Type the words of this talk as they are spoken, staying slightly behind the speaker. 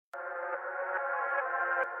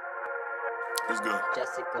Let's go.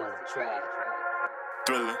 Jessica on the track.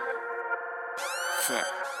 Thriller. Fat.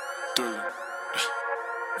 Thriller.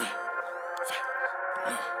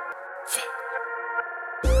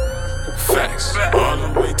 Facts, all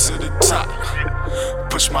the way to the top.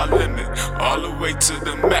 Push my limit, all the way to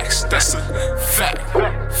the max. That's a fact,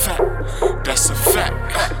 fact. That's a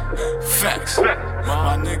fact, facts.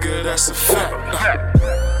 My nigga, that's a fact.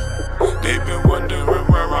 They been wondering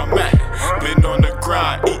where I'm at. Been on the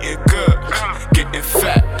grind, eating good, getting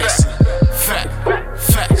fat. That's a fact,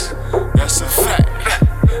 facts. That's a fact,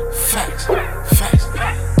 facts, facts.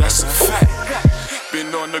 That's a fact.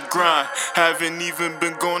 Been on the grind, haven't even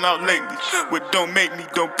been going out lately. What don't make me,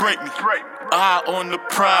 don't break me. Eye on the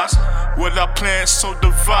prize, what I plan so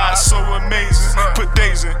divide, so amazing. Put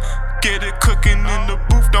days in, get it cooking in the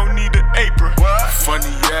booth, don't need an apron.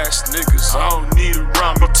 Funny ass niggas, I don't need a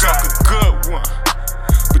rhyme, you talk a good one,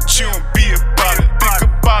 but you don't be about it. Think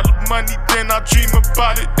about the money, then I dream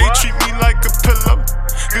about it. They treat me like a pillow,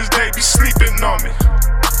 cause they be sleeping on me.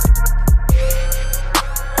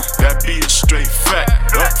 That be a straight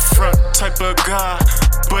fact, up front type of guy,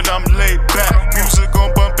 but I'm laid back. Music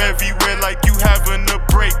gon' bump everywhere like you having a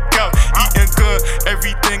breakout. Eating good,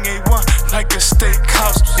 everything ain't one like a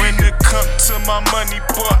steakhouse. When it come to my money,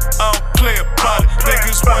 boy, I don't play about it.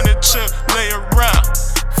 Niggas wanna chill, lay around.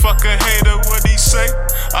 Fuck a hater, what he say?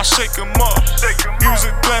 I shake him off.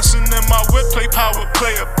 Music blasting in my whip, play power,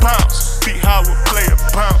 play a bounce. Beat how I play a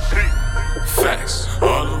bounce. Facts,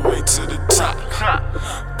 all the way to the top.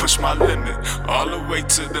 Push my limit, all the way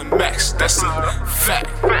to the max. That's a fact,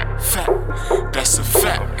 fact. That's a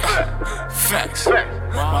fact, facts.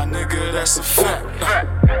 My nigga, that's a fact.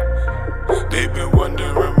 They been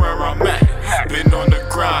wondering where I'm at. Been on the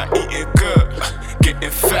grind, eating good, getting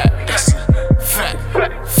fat. That's a fact,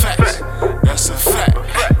 facts. That's a fact,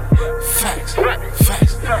 facts,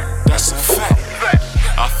 facts. That's a fact.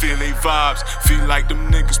 I feel they vibes, feel like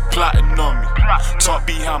them niggas plotting on me. Talk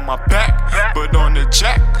behind my back, but on the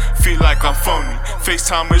jack, feel like I'm phony.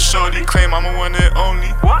 FaceTime with shorty, claim I'm a one and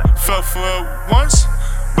only. Fell for it once,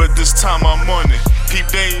 but this time I'm on it. Peep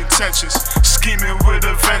their intentions, scheming with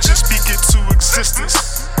a vengeance, speak it to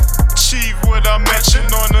existence. Achieve what I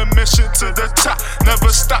mentioned, on a mission to the top.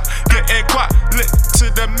 Never stop, getting quiet, lit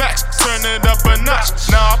to the max. Turn it up a notch,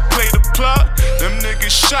 now I play the plug, them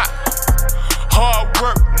niggas shot. Hard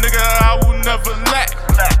work, nigga, I will never lack.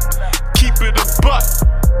 Keep it a buck,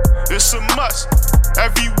 it's a must.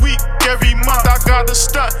 Every week, every month, I gotta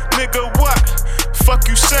stunt. Nigga, what? Fuck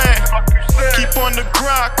you saying? Keep on the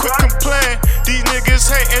grind, quit complain. These niggas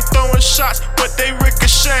hating, throwing shots, but they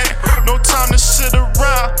ricocheting. No time to sit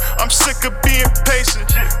around, I'm sick of being patient.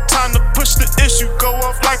 Time to push the issue, go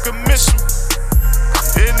off like a missile.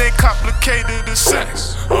 It ain't complicated as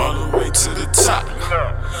sex. All the way to the top.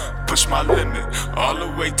 Push my limit, all the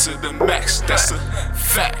way to the max. That's a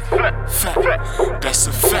fact, fact. That's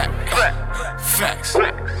a fact, facts.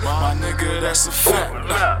 My nigga, that's a fact.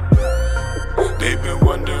 They been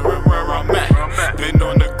wondering where I'm at. Been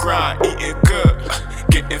on the grind, eating good,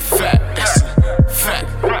 getting fat. That's